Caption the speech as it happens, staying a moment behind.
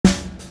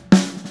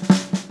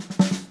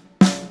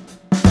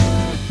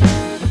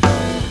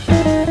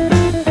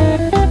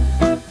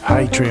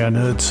trio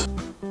nerds.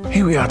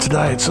 Here we are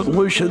today at St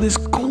Lucia, this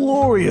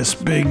glorious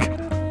big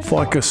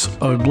Ficus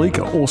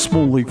obliqua or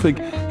small leaf fig.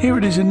 Here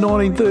it is in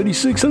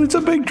 1936, and it's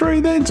a big tree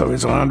then, so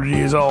it's 100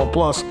 years old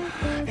plus.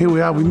 Here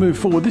we are, we move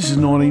forward. This is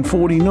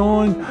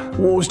 1949.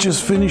 War's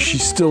just finished,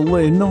 she's still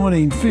there.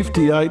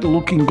 1958,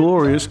 looking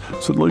glorious.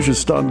 St Lucia's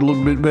starting to look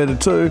a bit better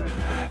too.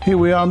 Here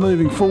we are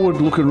moving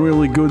forward, looking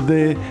really good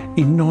there.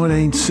 In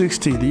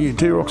 1960, the year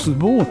T-Rox was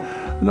born.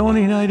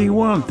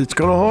 1981, it's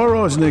got a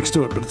high-rise next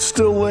to it, but it's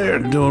still there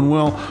and doing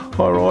well.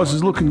 High-rise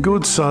is looking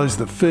good, so is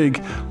the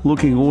fig,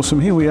 looking awesome.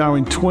 Here we are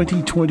in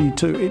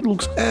 2022. It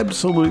looks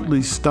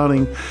absolutely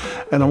stunning,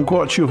 and I'm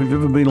quite sure if you've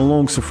ever been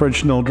along Sir Fred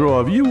Schonell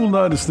Drive, you will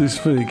notice this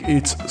fig.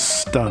 It's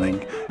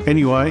stunning.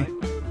 Anyway,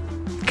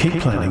 keep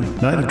planting.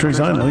 Native trees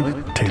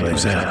only. Tea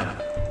leaves out.